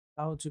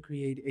How to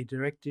create a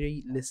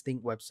directory listing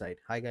website.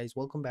 Hi guys,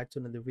 welcome back to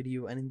another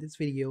video, and in this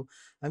video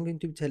I'm going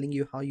to be telling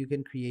you how you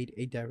can create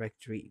a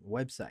directory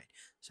website.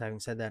 So having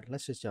said that,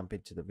 let's just jump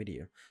into the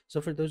video.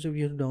 So for those of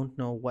you who don't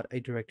know what a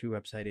directory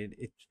website is,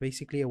 it's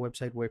basically a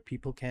website where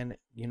people can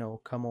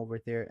come over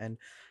there and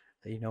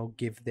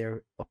give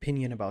their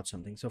opinion about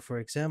something. So for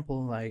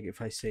example, like if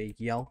I say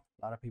Yelp,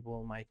 a lot of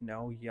people might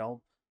know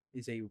Yelp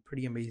is a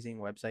pretty amazing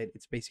website.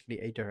 It's basically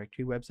a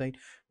directory website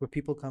where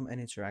people come and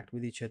interact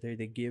with each other.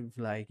 They give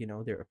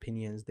their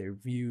opinions, their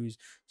views,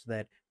 so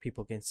that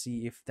people can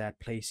see if that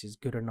place is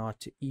good or not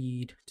to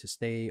eat, to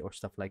stay, or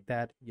stuff like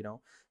that.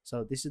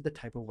 So this is the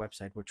type of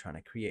website we're trying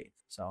to create.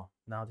 So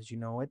now that you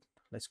know it,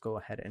 let's go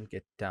ahead and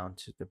get down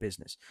to the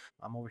business.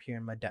 I'm over here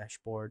in my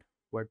dashboard,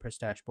 WordPress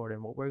dashboard,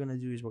 and what we're going to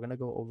do is we're going to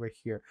go over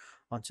here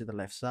onto the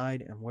left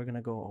side, and we're going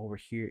to go over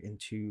here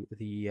into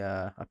the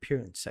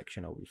appearance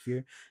section over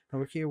here.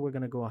 Over here we're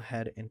going to go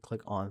ahead and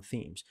click on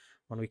themes.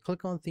 When we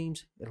click on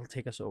themes, it'll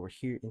take us over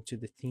here into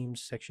the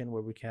themes section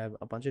where we have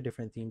a bunch of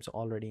different themes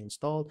already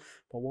installed.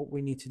 But what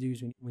we need to do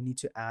is we need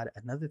to add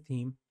another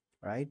theme,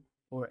 right,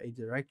 or a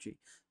directory.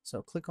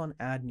 So click on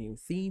add new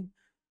theme.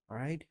 All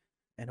right,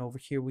 and over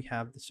here we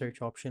have the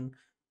search option.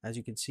 As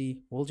you can see,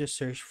 we'll just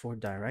search for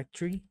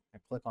directory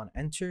and click on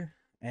enter.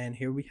 And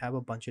here we have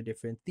a bunch of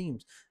different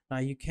themes. Now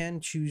you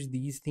can choose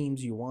these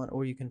themes you want,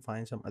 or you can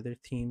find some other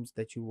themes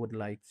that you would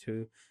like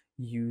to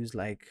use,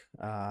 like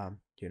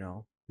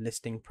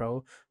Listing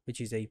Pro,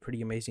 which is a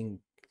pretty amazing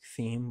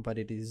theme, but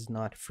it is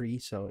not free,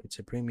 so it's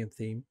a premium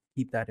theme.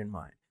 Keep that in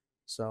mind.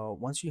 So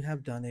once you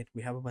have done it,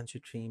 we have a bunch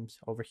of themes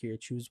over here.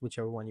 Choose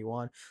whichever one you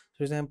want.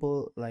 For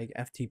example, like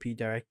FTP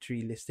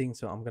directory listing.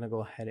 So I'm gonna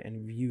go ahead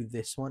and view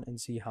this one and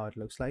see how it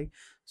looks like.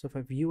 So if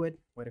I view it,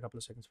 wait a couple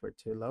of seconds for it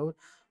to load.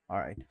 All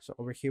right, so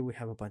over here we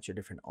have a bunch of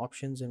different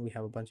options, and we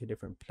have a bunch of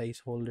different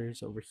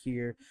placeholders over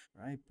here,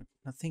 right? But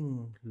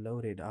nothing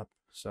loaded up.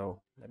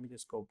 So let me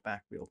just go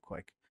back real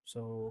quick.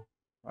 So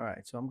all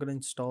right, so I'm gonna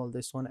install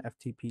this one,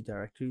 FTP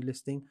directory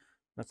listing.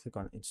 Let's click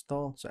on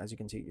install. So as you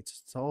can see,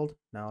 it's installed.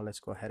 Now let's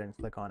go ahead and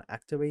click on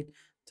activate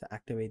to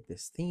activate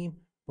this theme.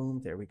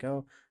 Boom, there we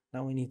go.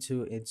 Now we need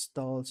to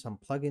install some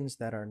plugins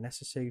that are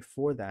necessary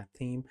for that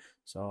theme.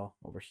 So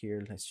over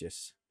here, let's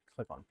just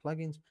click on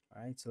plugins.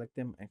 All right, select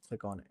them and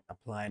click on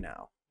apply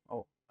now.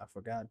 Oh, I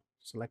forgot.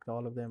 Select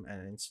all of them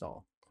and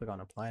install. Click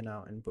on apply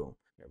now, and boom,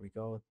 there we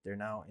go. They're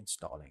now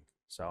installing.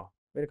 So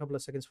wait a couple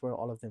of seconds for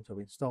all of them to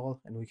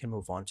install, and we can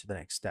move on to the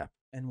next step.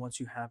 And once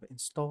you have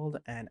installed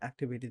and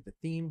activated the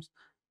themes,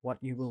 what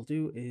you will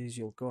do is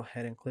you'll go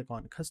ahead and click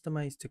on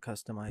customize to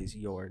customize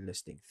your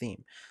listing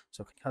theme.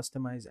 So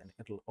customize, and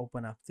it'll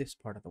open up this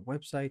part of the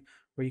website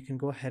where you can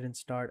go ahead and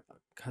start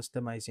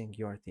customizing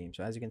your theme.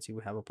 So as you can see,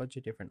 we have a bunch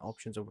of different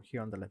options over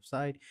here on the left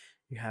side.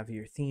 You have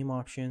your theme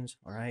options,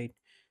 all right.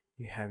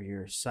 You have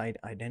your site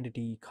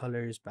identity,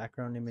 colors,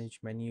 background image,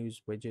 menus,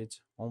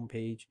 widgets,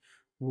 homepage,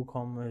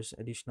 WooCommerce,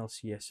 additional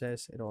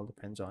CSS. It all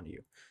depends on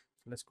you.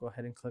 So let's go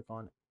ahead and click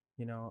on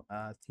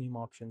theme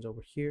options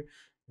over here.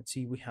 Let's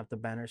see, we have the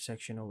banner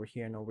section over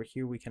here, and over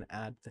here we can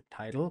add the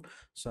title.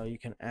 So you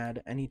can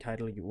add any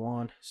title you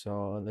want.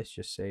 So let's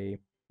just say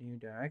new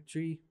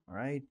directory. All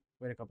right,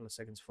 wait a couple of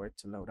seconds for it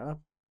to load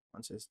up.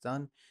 Once it's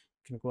done,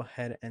 you can go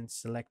ahead and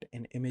select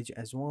an image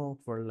as well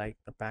for like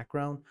the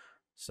background.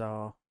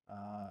 So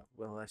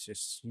well, let's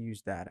just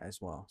use that as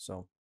well.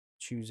 So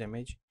choose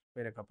image,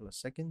 wait a couple of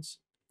seconds,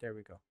 there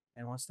we go.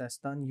 And once that's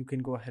done, you can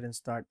go ahead and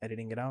start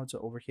editing it out. So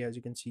over here, as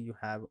you can see, you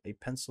have a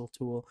pencil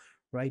tool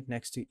right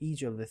next to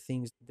each of the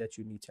things that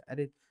you need to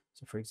edit.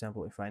 So for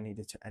example, if I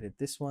needed to edit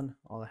this one,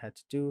 all I had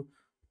to do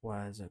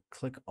was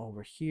click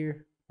over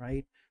here,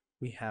 right?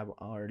 We have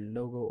our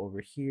logo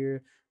over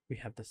here. We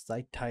have the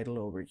site title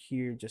over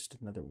here, just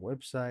another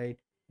website.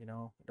 It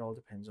all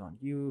depends on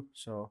you.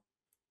 So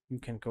you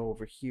can go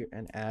over here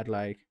and add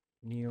like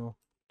new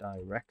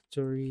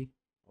directory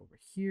over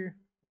here,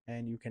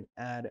 and you can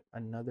add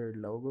another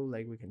logo,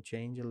 like we can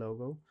change a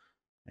logo.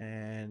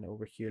 And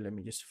over here, let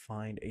me just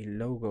find a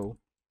logo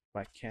if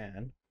I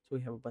can. So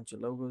we have a bunch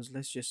of logos.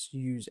 Let's just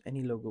use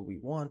any logo we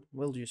want.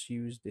 We'll just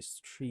use this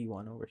tree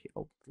one over here.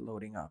 Oh,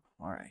 loading up.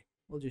 All right,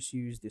 we'll just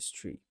use this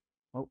tree.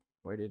 Oh,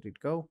 where did it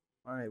go?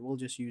 All right, we'll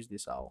just use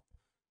this owl,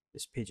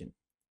 this pigeon,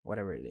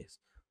 whatever it is.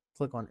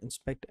 Click on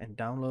inspect and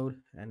download,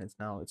 and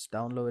it's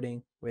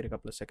downloading. Wait a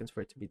couple of seconds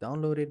for it to be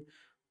downloaded,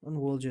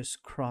 and we'll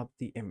just crop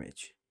the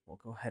image. We'll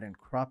go ahead and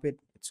crop it.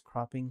 It's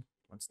cropping.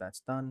 Once that's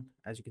done,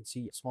 as you can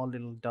see, a small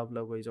little dove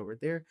logo is over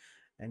there,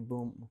 and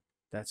boom,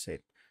 that's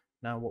it.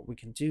 Now what we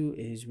can do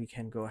is we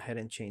can go ahead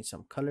and change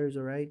some colors.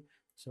 All right,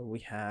 so we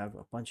have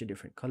a bunch of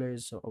different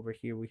colors. So over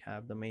here we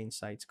have the main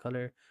site's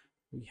color.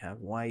 We have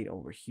white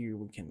over here.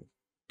 We can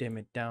dim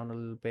it down a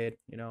little bit,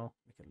 make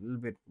it a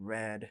little bit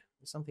red,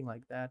 something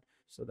like that,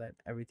 so that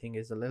everything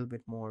is a little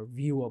bit more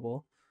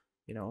viewable,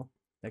 you know,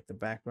 like the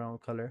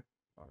background color.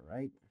 All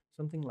right,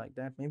 something like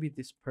that. Maybe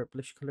this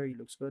purplish color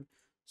looks good.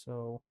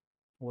 So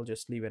we'll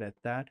just leave it at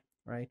that,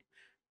 right?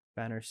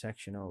 banner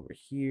section over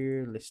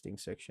here, listing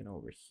section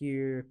over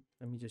here.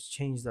 Let me just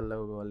change the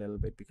logo a little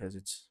bit because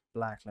it's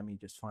black. Let me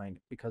just find,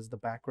 because the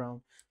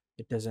background,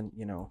 it doesn't,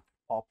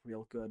 pop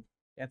real good.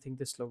 I think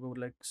this logo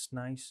looks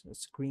nice.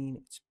 It's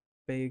green, it's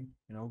big,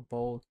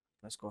 bold.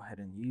 Let's go ahead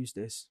and use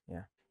this.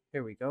 Yeah,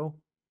 here we go.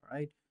 All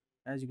right,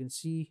 as you can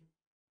see,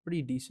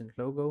 pretty decent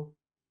logo,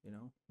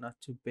 not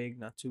too big,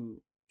 not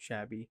too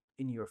shabby,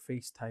 in your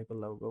face type of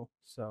logo.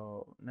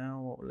 So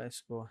now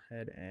let's go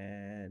ahead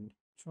and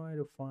try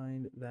to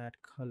find that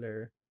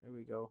color. There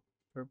we go.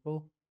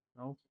 Purple.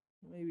 No,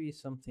 maybe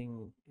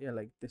something, yeah,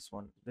 like this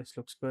one. This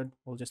looks good.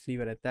 We'll just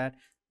leave it at that.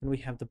 Then we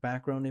have the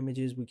background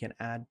images. We can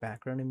add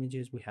background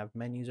images. We have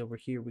menus over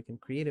here. We can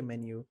create a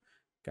menu.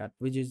 Got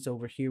widgets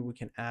over here. We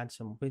can add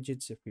some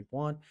widgets if we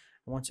want.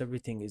 And once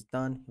everything is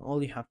done,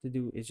 all you have to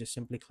do is just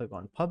simply click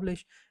on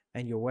publish,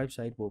 and your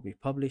website will be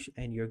published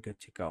and you're good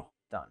to go.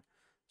 Done.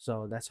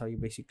 So that's how you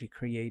basically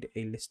create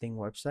a listing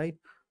website.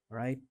 All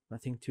right,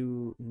 nothing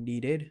too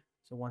needed.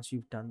 So once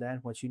you've done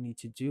that, what you need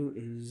to do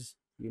is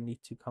you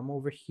need to come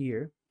over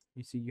here.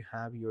 You see you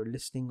have your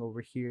listing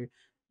over here.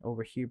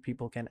 Over here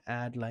people can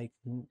add like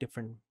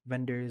different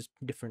vendors,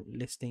 different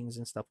listings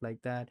and stuff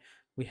like that.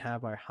 We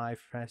have our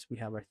HivePress, we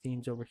have our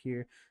themes over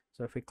here.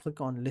 So if we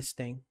click on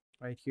listing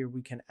right here,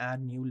 we can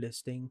add new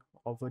listing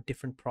of a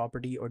different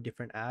property or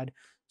different ad.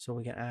 So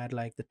we can add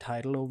like the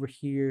title over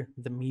here,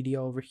 the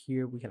media over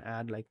here. We can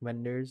add like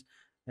vendors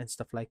and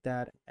stuff like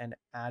that, and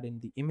add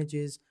in the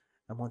images.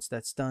 And once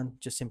that's done,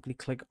 just simply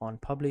click on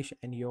publish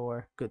and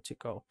you're good to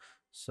go.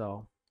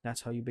 So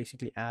that's how you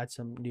basically add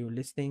some new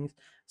listings.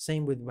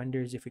 Same with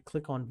vendors. If we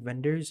click on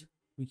vendors,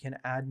 we can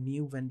add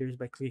new vendors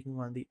by clicking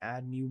on the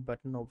add new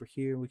button over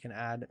here. We can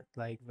add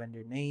like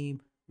vendor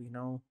name,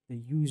 the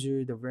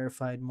user, the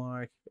verified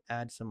mark,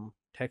 add some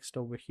text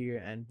over here,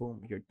 and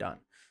boom, you're done.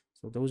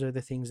 So those are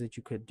the things that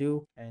you could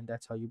do, and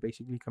that's how you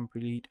basically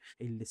complete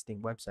a listing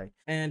website.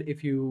 And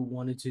if you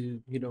wanted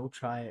to,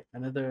 try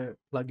another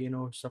plugin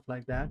or stuff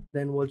like that,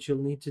 then what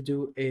you'll need to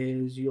do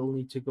is you'll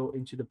need to go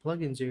into the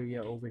plugins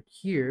area over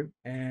here,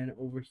 and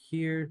over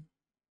here,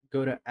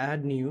 go to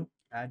add new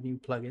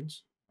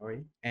plugins, all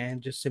right,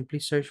 and just simply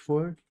search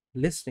for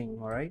listing,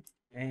 all right.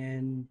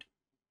 And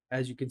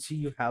as you can see,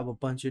 you have a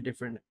bunch of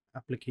different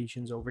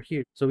applications over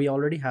here. So we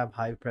already have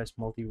HivePress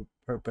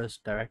multi-purpose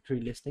directory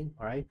listing.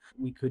 All right,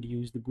 we could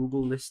use the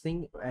Google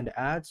listing and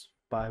ads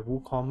by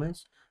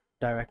WooCommerce,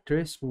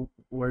 Directories,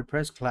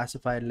 WordPress,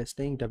 classified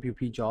listing,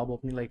 WP job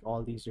opening, like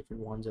all these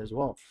different ones as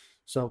well.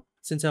 So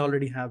since I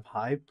already have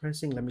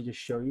HivePressing, let me just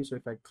show you. So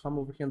if I come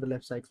over here on the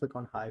left side, click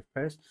on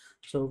HivePress.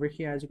 So over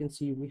here, as you can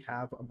see, we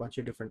have a bunch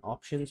of different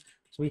options.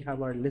 So we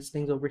have our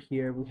listings over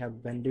here, we have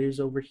vendors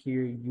over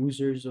here,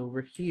 users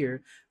over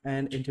here,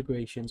 and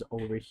integrations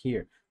over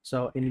here.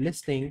 So in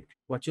listing,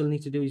 what you'll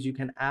need to do is you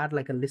can add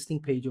like a listing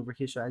page over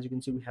here. So as you can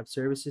see, we have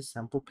services,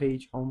 sample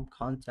page, home,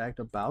 contact,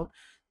 about.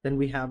 Then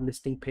we have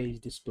listing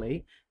page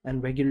display,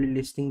 and regular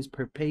listings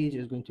per page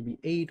is going to be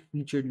 8.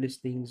 Featured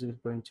listings is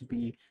going to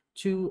be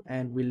 2,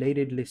 and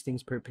related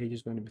listings per page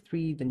is going to be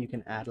 3. Then you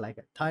can add like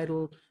a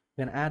title.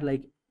 You can add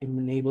like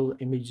enable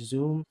image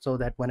zoom, so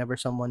that whenever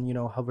someone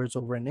hovers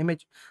over an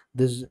image,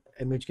 this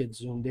image gets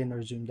zoomed in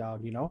or zoomed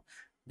out.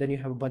 Then you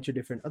have a bunch of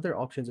different other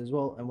options as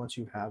well. And once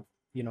you have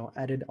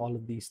added all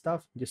of these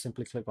stuff, just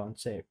simply click on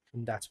save,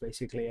 and that's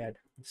basically it.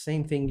 The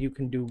same thing you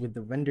can do with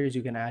the vendors.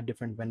 You can add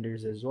different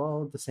vendors as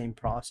well, the same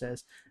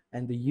process,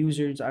 and the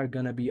users are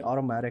going to be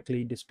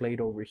automatically displayed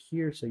over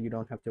here, so you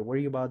don't have to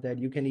worry about that.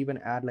 You can even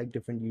add like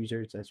different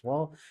users as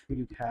well.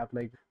 You have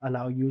like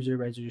allow user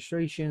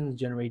registrations,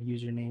 generate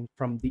username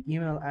from the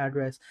email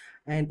address,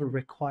 and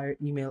require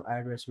email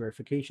address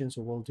verification.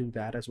 So we'll do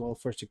that as well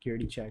for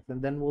security check,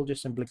 and then we'll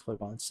just simply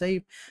click on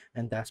save,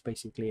 and that's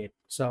basically it.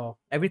 So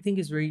everything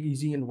is very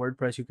easy in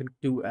WordPress. You can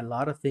do a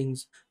lot of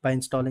things by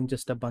installing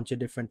just a bunch of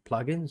different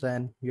plugins,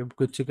 and you're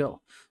good to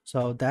go.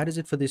 So that is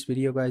it for this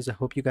video, guys. I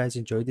hope you guys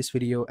enjoyed this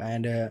video,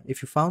 and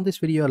if you found this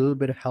video a little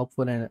bit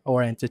helpful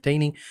or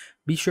entertaining,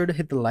 be sure to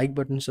hit the like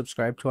button,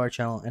 subscribe to our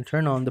channel, and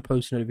turn on the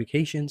post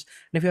notifications.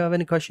 And if you have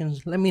any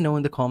questions, let me know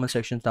in the comment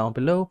sections down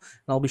below,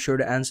 and I'll be sure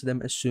to answer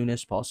them as soon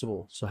as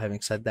possible. So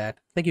having said that,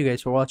 thank you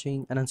guys for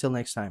watching, and until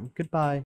next time, goodbye.